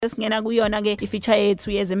Singena kuyona ke ifeature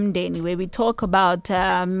yethu Ezomndeni, where we talk about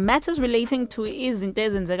matters relating to izinto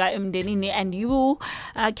ezenzeka emndenini, and you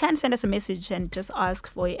can send us a message and just ask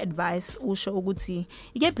for advice. Usho ukuthi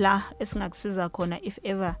ikephi la esingakusiza khona if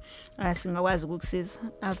ever singakwazi ukukusiza.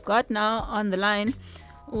 I've got now on the line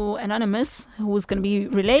Anonymous, who's going to be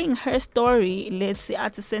relaying her story. Let's see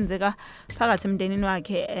athi senzeka phakathi emndenini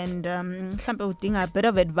wakhe, and mhlambe udinga a bit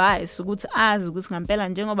of advice ukuthi azi ukuthi ngempela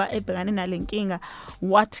njengoba ebhekane nalenkinga,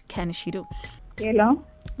 what can she do? Hello.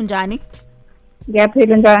 Unjani?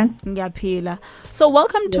 Ngiyaphila njani? Ngiyaphila. So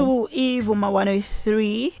welcome to Ivuma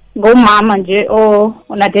 103. Ngumama nje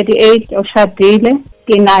ona 38 oshadile,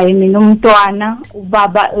 nginaye mina umntwana,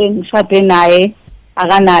 ubaba engishade naye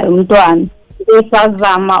akanaye umntwana.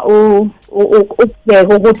 Esazama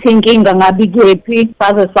ukubheka ukuthi inkinga ngabe ikephi,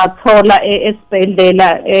 saze sathola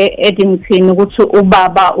esibhedlela Eddington ukuthi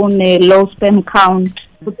ubaba une low sperm count.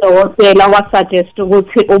 Udokotela wasuggest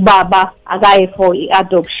ukuthi ubaba akaye for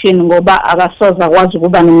adoption ngoba akasoza kwazi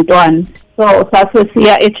ukuba nomntwana. So sase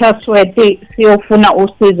siya eChasworth siyofuna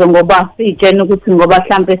usizo ngoba sitshena ukuthi ngoba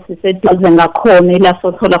mhlambe siseduze ngakhona ila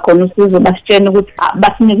sothola khona usizo, basitshena ukuthi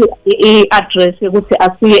basinike i-address ukuthi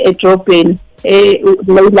asiye edrobheni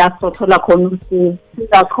la sothola khona usizo.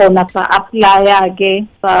 Sizakhona sa-apply ke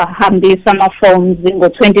sahambisa ama-forms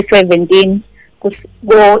ngo-2017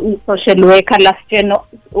 go-social worker lasitshena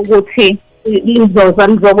ukuthi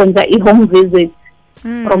lizokwenza i-home visit.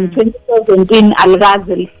 From 2017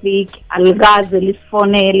 alikaze lifike, alikaze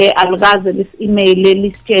lisifonele, alikaze lisi-email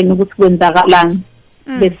lisitshene ukuthi kwenzakalani.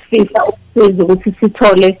 Besifisa ukusiza ukuthi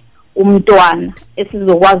sithole umntwana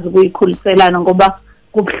esizokwazi ukuyikhuliselana ngoba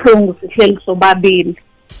kubuhlungu sihleli sobabili.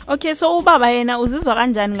 Okay, so ubaba yena uzizwa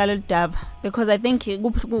kanjani ngalolu daba? Because I think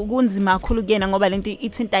kunzima kakhulu kuyena ngoba lento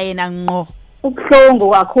ithinta yena ngqo.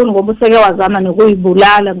 Ubuhlungu kakhulu ngoba useke wazama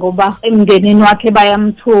nokuyibulala ngoba emndenini wakhe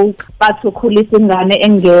bayamthuka, bathi ukhulisa ingane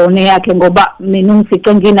engeyona yakhe ngoba mina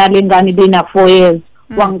ungifice nginale ngane bina 4 years,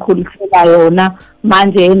 wangikhulisela yona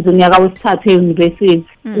manje yenza unyaka wesithathu e-university.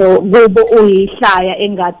 So kubo uyihlaya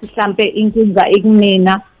engathi mhlambe inkinga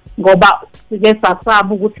ikunina ngoba sike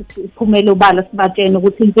sasaba ukuthi siphumele ubala sibatshene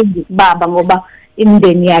ukuthi inkinga ikubaba ngoba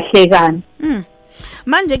imndeni yahlekana.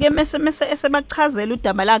 Manje ke mase esebachazela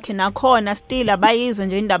udaba lakhe nakhona still abayizwe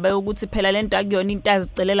nje indaba yokuthi phela lento akuyona into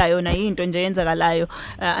azicelela yona, into nje yenzakalayo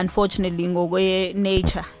unfortunately ngokwe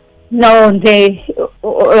nature. No nje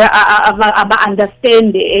aba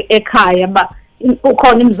understand ekhaya ba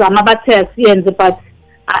ukhona imizamo abathe siyenze but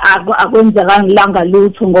akwenzeka ngilanga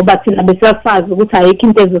lutho ngoba thina besasazi ukuthi ayikho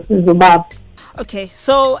into ezosiza ubaba. Okay,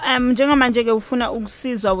 so njengamanje ke ufuna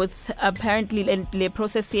ukusizwa with apparently le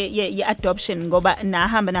process ye adoption ngoba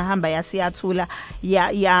nahamba yasiyathula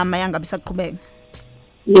yama yangabe saqhubeka.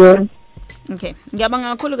 Yeah. Okay,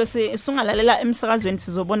 ngiyabonga kakhulu ke singalalela emsakazweni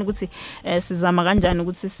sizobona ukuthi sizama kanjani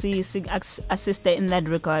ukuthi si assist in that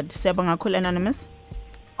regard. Siyabonga kakhulu Anonymous.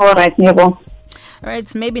 All right, ngiyabonga.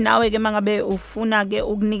 Alright, maybe nawe ke mangabe ufuna ke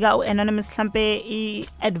ukunika Anonymous mhlambe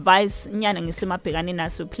i-advice nyana ngesimabhekane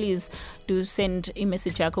naso, please do send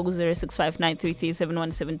i-message yakho ku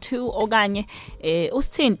 0659337172 okanye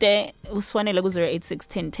usithinte usifonele ku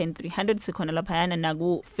 0861010300 sikhona lapha yana na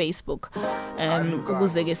ku Facebook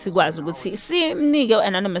ukuze ke sikwazi ukuthi simnike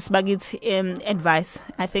Anonymous bakithi advice.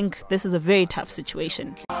 I think this is a very tough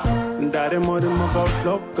situation.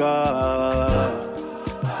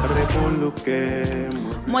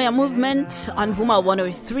 Moya Movement on Vuma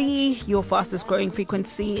 103, your fastest growing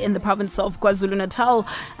frequency in the province of KwaZulu-Natal.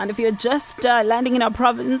 And if you're just landing in our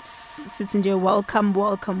province, Sitsinje,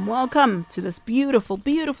 welcome to this beautiful,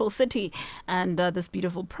 beautiful city and this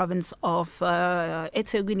beautiful province of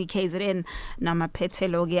eThekwini KZN.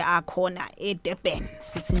 Namaphetheloge akhona eDurban.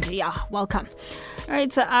 Sitsinje, yeah, welcome. All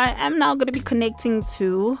right, so I am now going to be connecting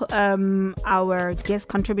to our guest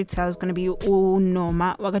contributor, who's going to be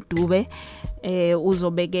Unoma Wagadube.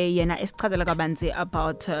 Uzobeke yena esichazela kabanzi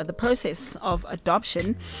about the process of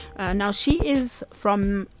adoption. Now she is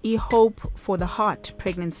from Hope for the Heart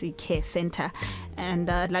Pregnancy Care Center,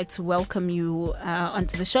 and I'd like to welcome you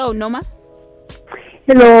onto the show. Noma.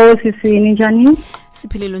 Hello, Sisini njani?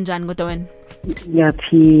 Siphilile njani kodwa wena?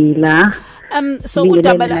 Ngiyaphila. So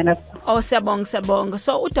udaba siyabonga.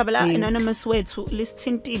 So udaba la Anonymous wethu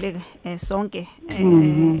lisithintile sonke.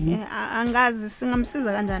 Angazi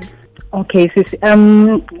singamsiza kanjani? Okay, sisi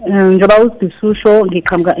njoba usisusho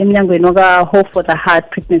ngiqhamuka eminyangweni waka Hope for the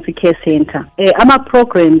Heart Pregnancy Care Center. Ama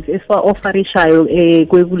programs esiwa-offerishayo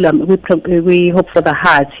kwi Hope for the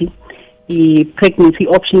Heart i-pregnancy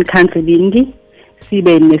option counseling,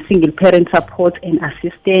 sibe ne-single parent support and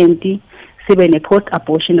assistant, sibe ne-post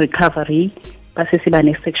abortion recovery, base siba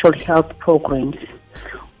ne-sexual health programs.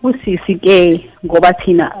 usisi ke ngoba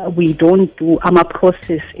thina we don't do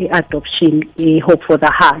process adoption hope for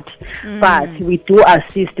the heart but we do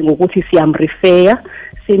assist ngokuthi siyamrefer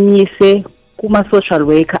simyise kuma social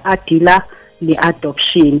worker adila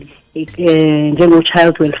ne-adoption njengo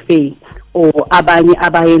child welfare or abanye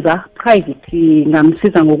abayenza private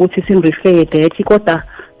ngamsiza ngokuthi simrefer that kodwa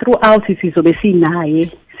throughout sizobe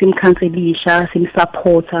sinaye simkhanselisha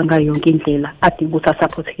simsupporta ngayo yonke indlela adinga ukuthi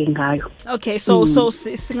asupporteke ngayo. Okay, so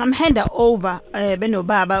singamhanda over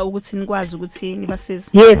benobaba ukuthi nikwazi ukuthi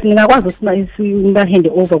nibasize. Yes, ningakwazi ukuthi singahand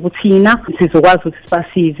over kuthina sizokwazi ukuthi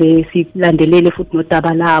sibasize silandelele futhi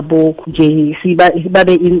nodaba labo nje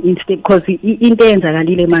sibabe instead because into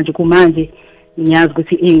eyenzakalile manje kumanje ngiyazi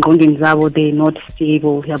ukuthi ingqondweni zabo they not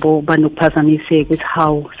stable yabo banokuphazamiseka with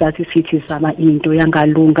how sathi sithi zama into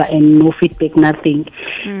yangalunga and no feedback nothing.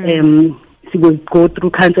 We will go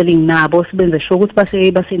through counseling nabo sibenze sure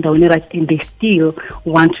ukuthi basendaweni right and they still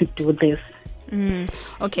want to do this.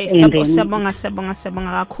 Okay, sabonga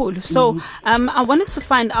kakhulu. So I wanted to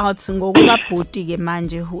find out ngokubabhuti ke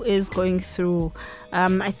manje who is going through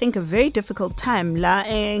I think a very difficult time la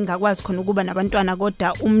engakwazi khona ukuba nabantwana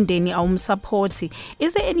kodwa umndeni awumsupport.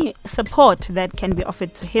 Is there any support that can be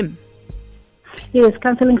offered to him? Yes,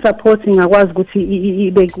 counseling supporting akwazi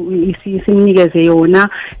ukuthi simnikeze yona,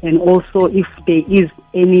 and also if there is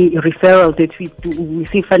any referral that we do we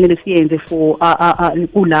see fanele siyenze for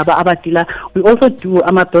kulaba abadila. We also do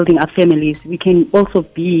building up families. We can also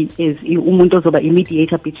be as umuntu ozoba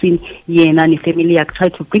mediator between yena ne family yakhe, try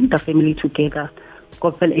to bring the family together.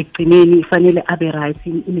 Kodwa ekugcineni fanele abe right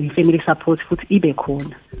in family support futhi ibe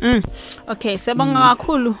khona. Okay, sabonga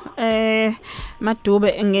kakhulu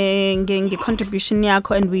Madube nge contribution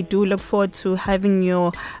yakho, and we do look forward to having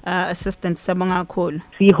your assistance. Sabonga kakhulu.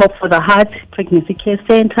 See Hope for the Heart Pregnancy Care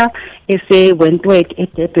Center wentwet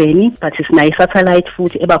eDurban, but isinayi satellite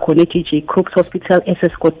futhi ebakhona eGG Crooks Hospital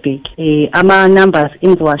eScottsburg. Ama numbers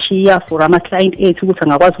ingwashiya for ama client ethu ukuthi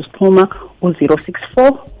angakwazi ukuphuma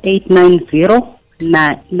u064 890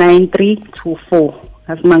 9324.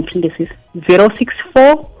 As mangiphinde sis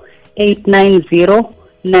 064 890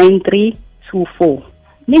 9324.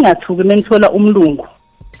 Ningathuki menithola umlungu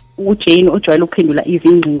uJane ojwayele ukuphendula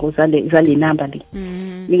izingcingo zale number le.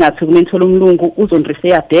 Ningathuki menithola umlungu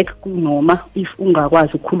uzonrefer back kunoma if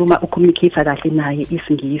ungakwazi ukukhuluma ucommunicate kahle naye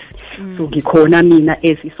isingisi. So ngikhona mina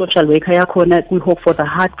as a social worker yakhona ku Hope for the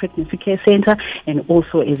Heart Pregnancy Care Center, and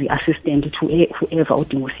also as the assistant to whoever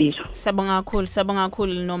udinga usizo. Sabonga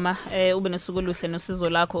kakhulu noma ube nosuku oluhle nosizo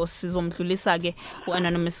lakho sizomdlulisa ke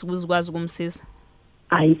uanonymous ukuzikwazi ukumsiza.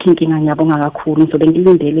 Ayikhinkinga, ngiyabonga kakhulu, ngizobe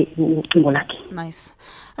ngilindele ucingo lakhe. Nice.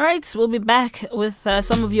 All right, we'll be back with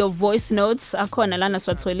some of your voice notes. Akhona lana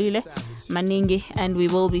swatholile maningi, and we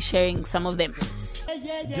will be sharing some of them.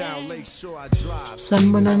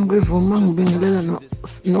 Sanibonani kwevuma, ngibingelela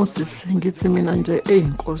nosisi ngithi mina nje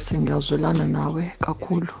Nkosi ngiyazwelana nawe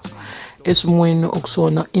kakhulu esimweni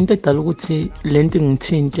okusona into edala ukuthi lento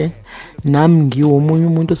ngithinte nami ngiwo omunye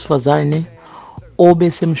umuntu osifazane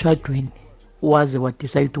obesemshadweni waze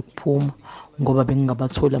wadecide ukuphuma ngoba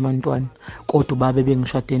bengingabathola abantwana, kodwa babe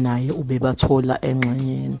bengishade naye ubebathola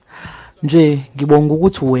engxenyeni. Nje ngibonga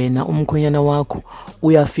ukuthi wena umkhonyana wakho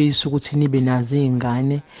uyafisa ukuthi nibe nazo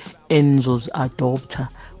izingane enizozi-adopta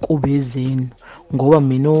kube zenu, ngoba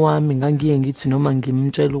mina owami ngangiye ngithi noma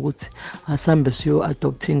ngimtshela ukuthi asambe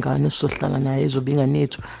siyo-adopta ingane sizohlala naye ezoba ingane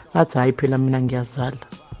yethu, athi hayi phela mina ngiyazala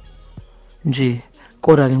nje.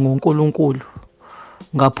 Kodwa-ke ngoNkulunkulu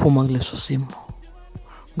ngaphuma kuleso simo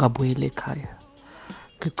ngabuyela ekhaya.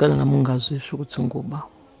 Ngicela nami ngingazisho ukuthi nguba.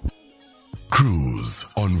 Cruise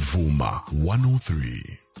on Vuma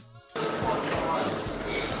 103.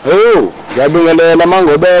 Ngiyabingelela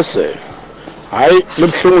mangobese. Hayi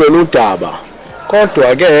libhlungu loludaba.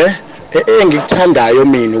 Kodwa ke engikuthandayo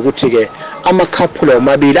mina ukuthi ke amakhaphula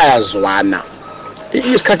omabili ayazwana.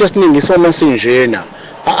 Isikhathi esiningi soma sinjena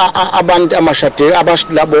abantu amashade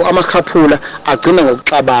abalabo amakhaphula agcina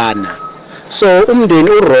ngokuxabana. So umndeni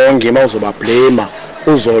urongi mawuzoba blame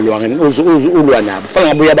uzolwa ulwa nabo,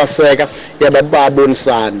 fanele abuye abaseka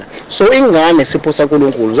yababonisana. So ingane siphosa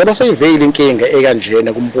uNkulunkulu zoba seyivele inkinga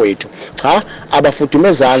ekanjena kumfowethu, cha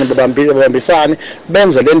abafudumezana babambisane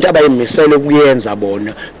benze lento abayimisele ukuyenza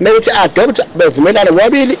bona. Methi adopt bevumelana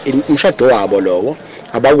bobabili umshado wabo lowo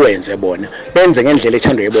abakwenze bona, benze ngendlela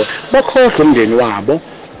ethandwa yibona, bakhohle umndeni wabo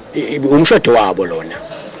umshado wabo lona.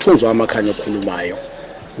 Thunzwa amakhanya okhulumayo.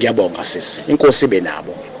 Ngiyabonga sisi, inkosi ibe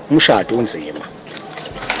nabo, umshado unzima.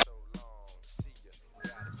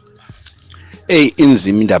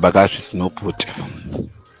 Inzima indaba kaSisi noBhuti,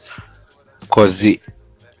 because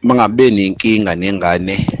mangabe nenkinga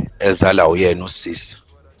nengane ezala uyena usisi,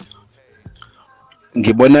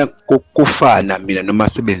 ngibona kufana mina noma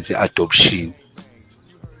sebenze adoption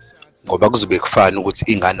ngoba kuzobe kufana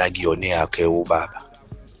ukuthi ingane akuyona yakhe ubaba.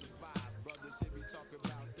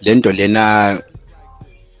 Lento lena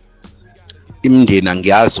imndeni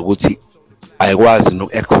angiyazi ukuthi ayikwazi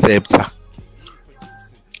nokuaccepta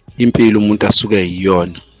impilo umuntu asuke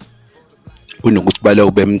yiyona kunokuthi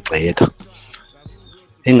baloku bemgceka.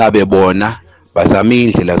 Ingabe bona bazama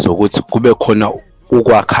indlela zokuthi kube khona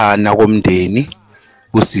ukwakhana komndeni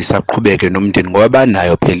usisa aqhubeke nomndeni ngoba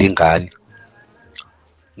banayo phela ingane.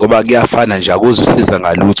 Ngoba kuyafana nje akuzusiza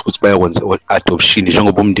ngalutho ukuthi bayokwenza adoption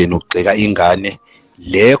njengoba umndeni ugceka ingane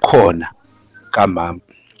le khona kamama.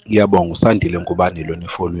 Ngiyabonga usandile ngubani lo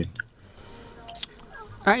nefolweni.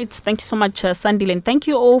 All right, thank you so much, Sandile, and thank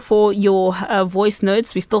you all for your voice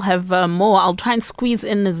notes. We still have more. I'll try and squeeze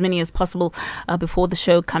in as many as possible before the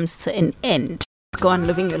show comes to an end. Go on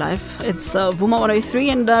living your life. It's Vuma 103,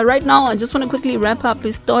 and right now I just want to quickly wrap up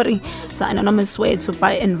this story. So anonymous way to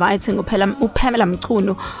by inviting Pamela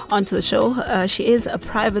Mchunu onto the show. She is a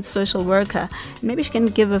private social worker. Maybe she can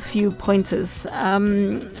give a few pointers.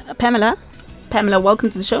 Pamela,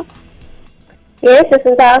 welcome to the show. Yes,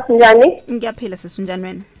 Ezomndeni. Ngiyaphila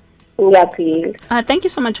sisunjani. Ngiyaphila. Thank you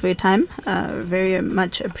so much for your time. Very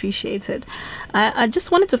much appreciated. I just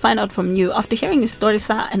wanted to find out from you, after hearing the story,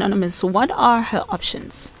 Anonymous, what are her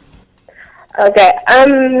options? Okay.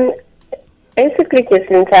 Basically,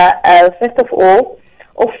 Jacinta, first of all,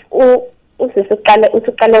 usuqale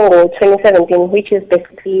ngo-2017, which is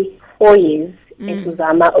basically 4 years,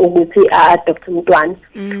 esuzama ukuthi adopt umntwana,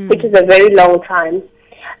 which is a very long time.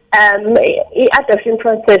 The adoption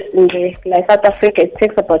process in like South Africa, it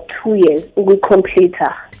takes about 2 years. We complete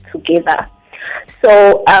her together.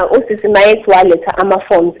 So, usisi mayetwaletha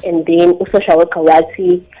ama-forms, and then usocial worker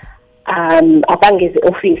wathi abangeze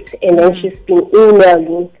office, and then she's been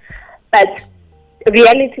emailing. But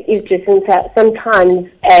reality is just sometimes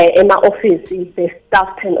in my office the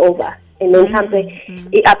staff turnover, and then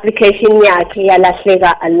the application yakhe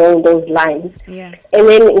yalahleka along those lines. Yeah. And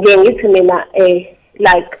then ngithi mina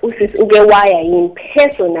like usis uke wire in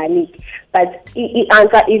personally, but the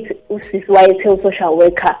answer is usis wayethe social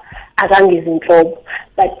worker akangizinhlobo,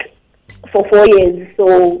 but for 4 years.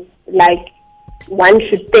 So like one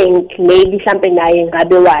should think maybe something naye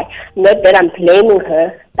ngabe why. Not that I'm blaming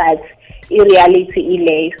her, but in reality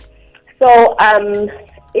ile. So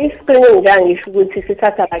isicreening njani ukuthi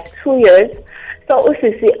sithatha like 2 years. So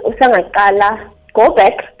usisi usangaqala go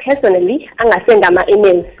back personally angasenda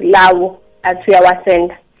ama-emails lawo athi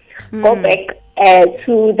uyawasenda. Go back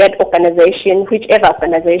to that organization, whichever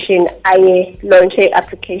organization I launch a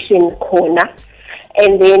application khona,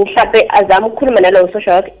 and then mhlawumbe azama ukukhuluma nalowo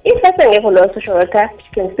social worker. If esengekho lowo social worker,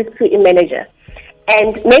 she can speak to a manager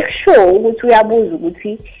and make sure ukuthi uyabuza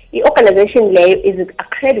ukuthi i-organization leyo is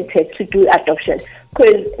accredited to do adoption,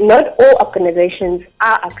 because not all organizations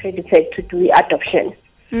are accredited to do adoption.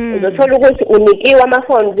 Uzothola ukuthi unikiwe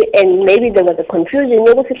ama-forms, and maybe there was a confusion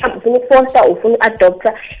yokuthi mhlawumbe ufuna ukufoster ufuna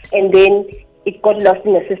adopter, and then it got lost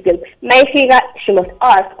in the system. Mayifika, she must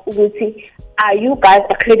ask ukuthi, are you guys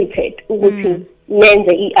accredited ukuthi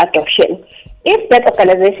nenze i-adoption? If that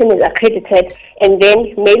organization is accredited, and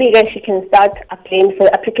then maybe then she can start applying for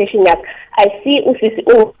the application app. I see usisi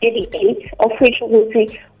 88, of which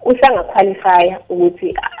ukuthi usanga qualify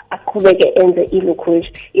ukuthi aqhubeke enze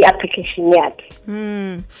i-application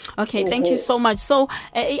yakhe. Okay, thank you so much. So,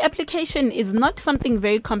 application is not something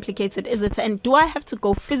very complicated, is it? And do I have to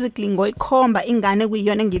go physically ngoyikhomba ingane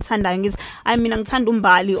kuyiyona engiyithandayo? I mean, ngithanda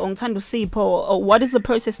umbali or ngithanda uSipho, or what is the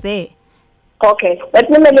process there? Okay, what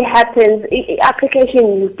normally happens,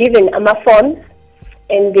 application is given forms,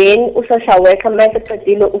 and then social worker might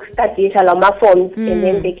study the forms, and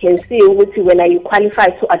then they can see whether you qualify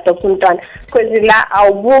to adopt umntwana. Because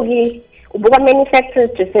ubuka many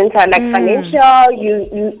factors, just like financial, you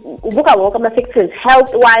ubuka wonke factors,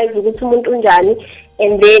 health wise, ukuthi umuntu unjani,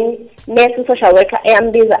 and then next social worker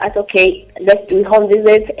ayambiza at okay, let's do home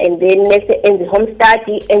visit, and then next end the home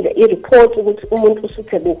study and the report ukuthi umuntu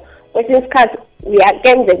suitable. Within case we are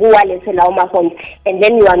then the wallet lawo forms, and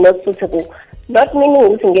then you are not suitable. Not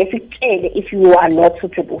meaning if you are not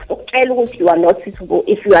suitable. So you are not suitable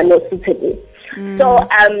if you are not suitable. So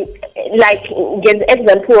like give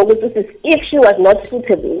example, if she was not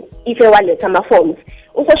suitable, if you want some forms,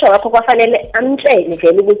 usosha wakho kwafanele amtshele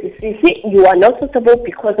vele ukuthi sisi you are not suitable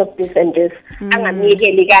because of this and this.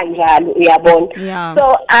 Angamiyekeli kanjalo uyabona.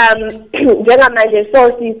 So njengamanje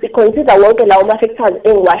so si consider wonke lawo ma factors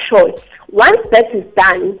engiwashoyo. Once that is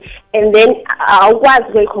done, and then awukwazi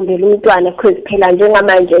ukuyikhombela umntwana because phela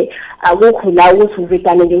njengamanje akukho la ukuthi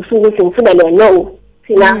uvidane nje usuke ukuthi ngifuna no.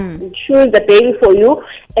 thina choose the baby for you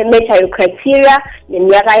emecha your criteria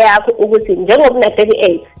neminyaka yakho ukuthi njengoba una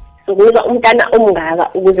 38 so kunika umntana omngaka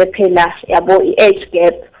ukuze phela yabo i-age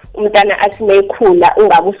gap umntana athi mayikhula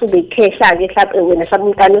ungabe usubekhehla ke mhlawumbe wena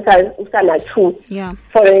mhlawumbe umntana usana 2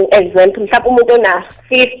 for example mhlawumbe umuntu ona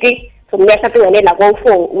 50 so mhlawumbe ingane la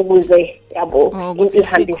ko4 ukuze yabo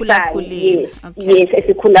ihambisane yes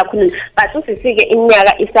esikhula khulu but usisike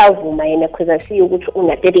iminyaka isavuma yena because asiyo ukuthi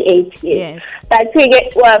una 38 years but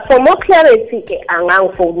ke for more clarity ke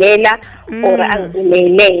angangifonela or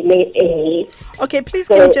angimelele Okay, please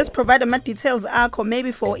can you just provide ama details akho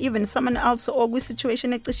maybe for even someone else or kwi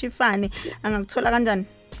situation ecishifane angakuthola kanjani?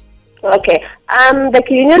 Okay. The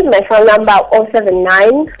can use my phone number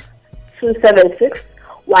 079 276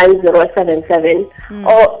 1077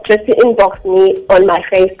 or just inbox me on my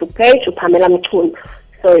Facebook page Pamela Mchunu.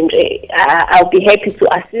 So I'll be happy to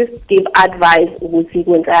assist, give advice.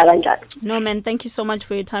 No, man, thank you so much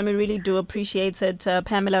for your time. I really do appreciate it.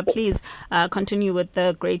 Pamela, please continue with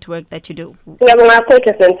the great work that you do.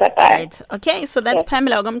 Right. Okay, so that's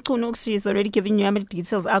Pamela. She's already given you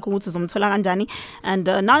details. And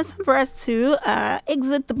now it's time for us to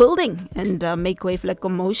exit the building and make way for like a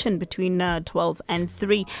motion between 12 and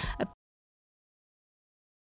 3.